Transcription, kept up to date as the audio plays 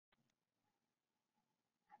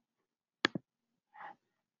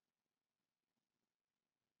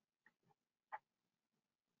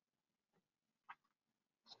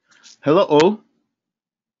Hello all,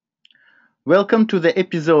 welcome to the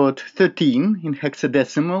episode 13 in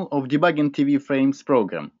hexadecimal of Debugging TV Frames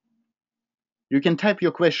program. You can type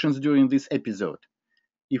your questions during this episode.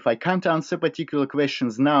 If I can't answer particular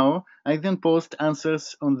questions now, I then post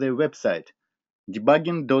answers on the website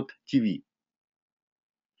debugging.tv.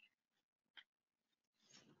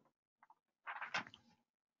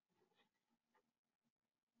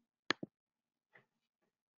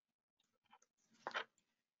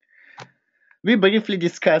 We briefly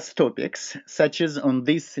discuss topics such as on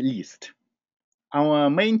this list. Our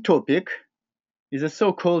main topic is a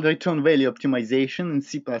so-called return value optimization in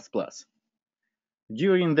C++.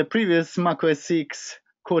 During the previous macOS 6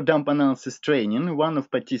 code dump analysis training, one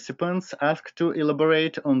of participants asked to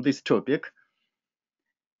elaborate on this topic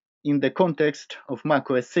in the context of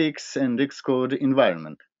macOS 6 and Xcode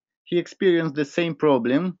environment. He experienced the same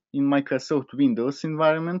problem in Microsoft Windows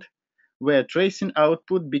environment, where tracing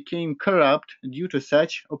output became corrupt due to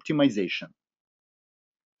such optimization.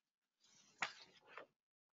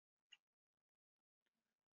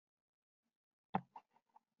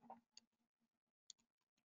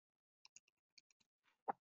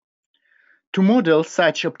 To model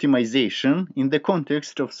such optimization in the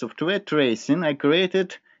context of software tracing, I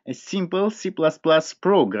created a simple C++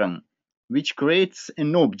 program which creates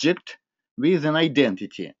an object with an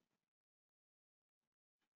identity.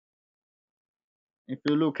 If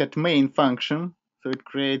you look at main function, so it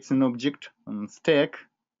creates an object on stack.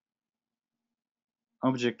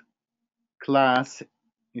 Object class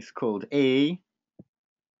is called A.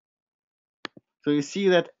 So you see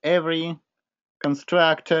that every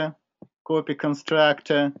constructor, copy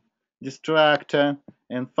constructor, destructor,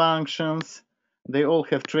 and functions, they all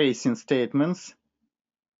have tracing statements.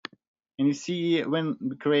 And you see when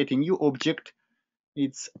we create a new object,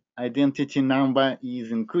 its identity number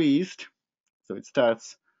is increased. So it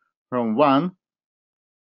starts from 1.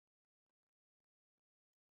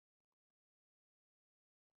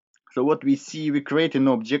 So what we see, we create an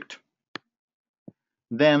object,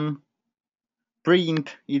 then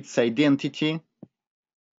print its identity,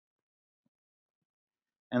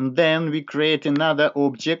 and then we create another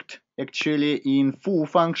object, actually in foo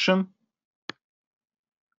function.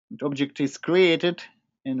 The object is created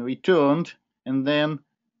and returned, and then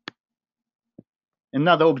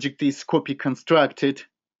another object is copy constructed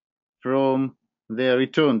from the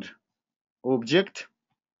returned object,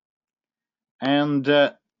 and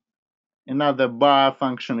another bar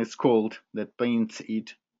function is called that prints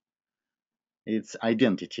its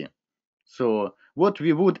identity. So what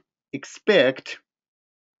we would expect,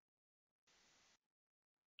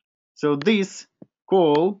 so this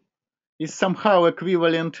call is somehow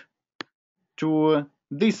equivalent to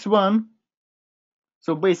this one.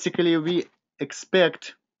 So basically we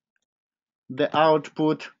expect the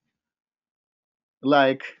output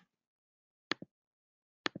like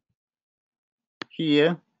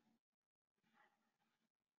here.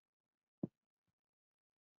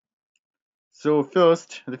 So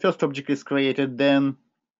the first object is created, then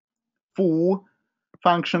foo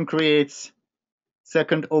function creates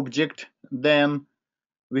second object, then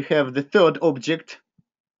we have the third object,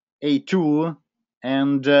 A2,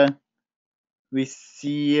 and we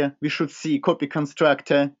should see copy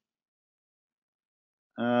constructor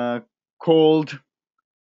called,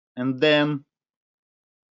 and then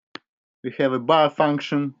we have a bar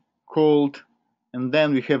function called, and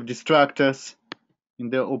then we have destructors in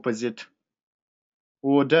the opposite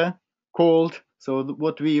order called. So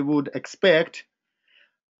what we would expect,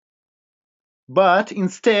 but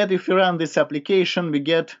instead if we run this application we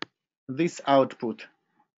get this output.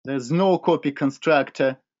 There's no copy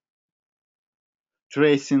constructor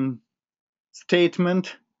tracing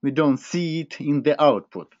statement. We don't see it in the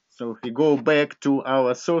output. So if we go back to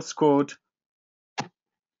our source code,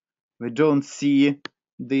 we don't see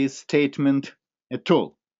this statement at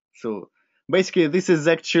all. So basically this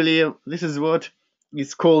is what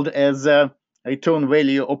is called as a return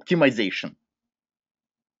value optimization.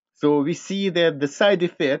 So we see that the side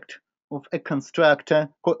effect of a constructor,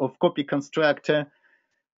 of copy constructor,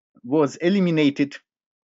 was eliminated,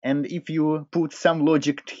 and if you put some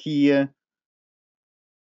logic here,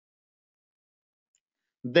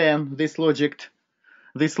 then this logic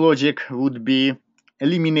would be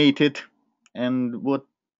eliminated, and what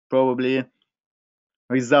probably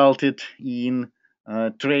resulted in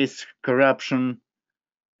trace corruption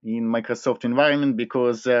in Microsoft environment,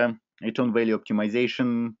 because return value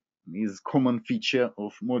optimization is a common feature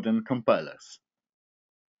of modern compilers.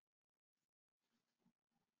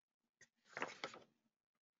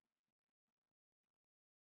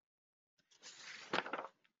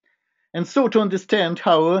 And so to understand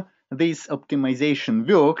how this optimization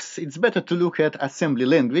works, it's better to look at assembly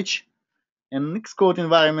language. In Xcode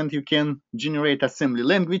environment, you can generate assembly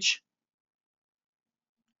language.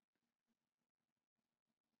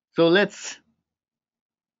 So let's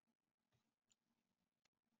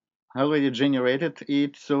already generated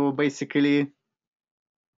it. So basically,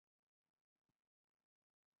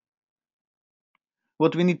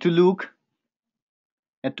 what we need to look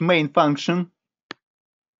at main function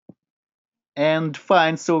and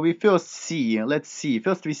find. So we first see, let's see,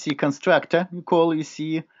 first we see constructor. We call, you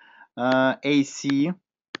see, AC.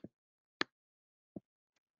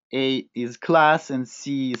 A is class and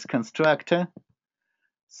C is constructor.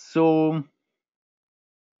 So,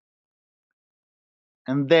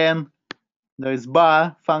 and then there is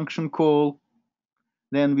bar function call.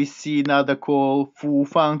 Then we see another call, foo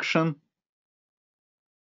function,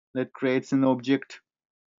 that creates an object.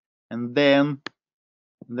 And then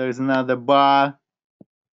there is another bar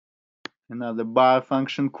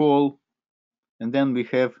function call. And then we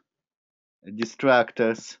have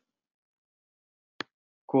destructors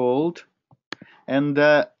called. And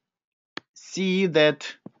see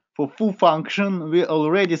that for foo function, we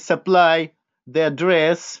already supply the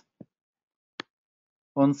address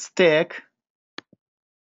on stack.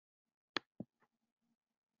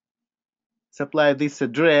 Supply this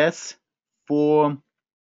address for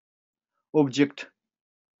object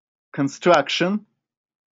construction.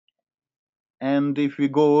 And if we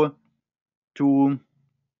go to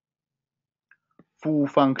foo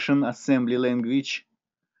function assembly language,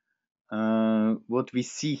 what we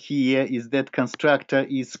see here is that constructor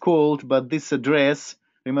is called, but this address,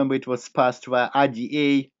 remember, it was passed via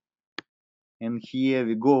RDA, and here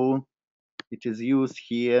we go, it is used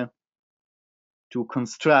here to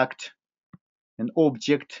construct an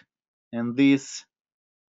object, and this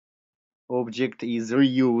object is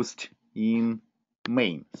reused in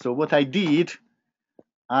main. So what I did,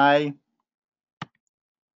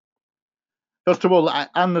 first of all, I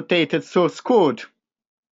annotated source code.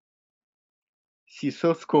 See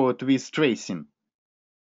source code with tracing.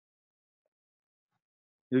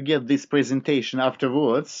 You get this presentation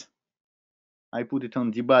afterwards. I put it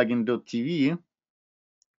on debugging.tv.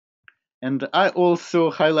 And I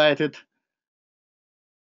also highlighted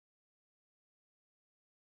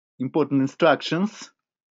important instructions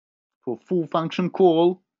for foo function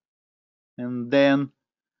call, and then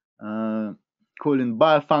calling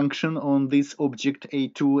bar function on this object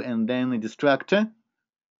A2 and then a destructor.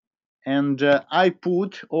 And I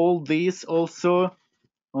put all this also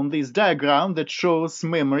on this diagram that shows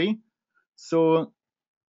memory. So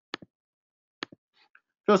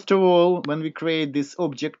first of all, when we create this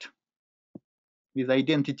object with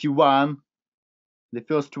identity 1, the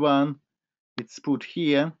first one, it's put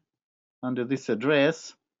here under this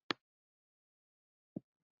address,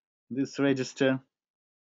 this register.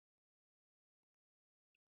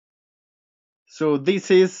 So this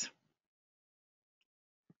is,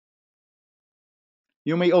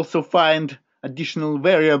 you may also find additional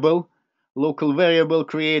variable, local variable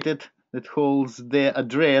created that holds the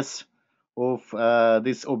address of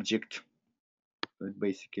this object. So it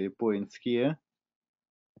basically points here.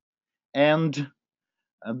 And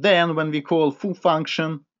then when we call foo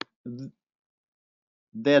function,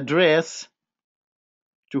 the address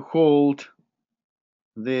to hold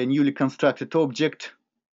the newly constructed object.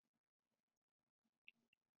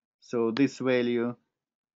 So this value,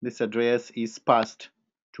 this address is passed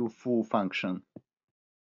to foo function.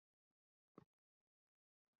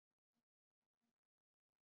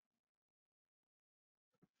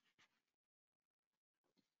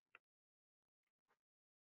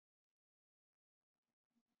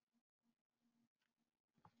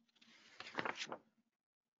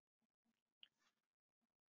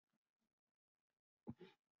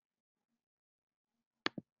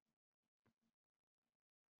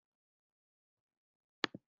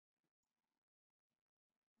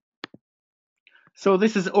 So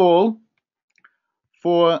this is all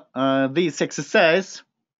for this exercise.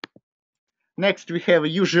 Next, we have a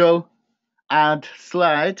usual add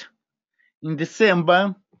slide. In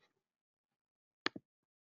December,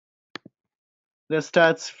 there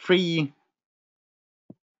starts free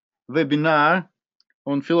webinar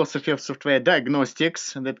on philosophy of software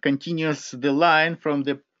diagnostics that continues the line from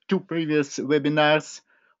the 2 previous webinars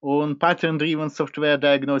on pattern-driven software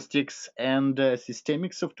diagnostics and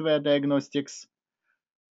systemic software diagnostics.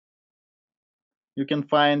 You can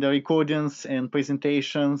find the recordings and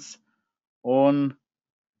presentations on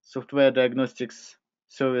software diagnostics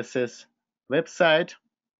services website,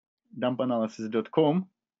 dumpanalysis.com.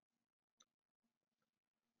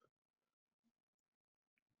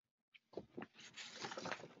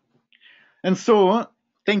 And so,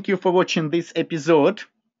 thank you for watching this episode.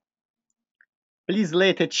 Please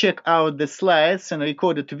later check out the slides and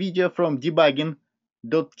recorded video from Debugging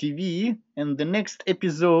TV, and the next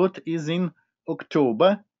episode is in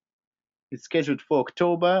October. It's scheduled for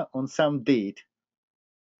October on some date.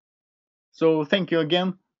 So thank you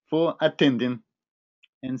again for attending,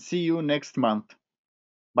 and see you next month.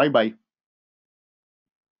 Bye bye.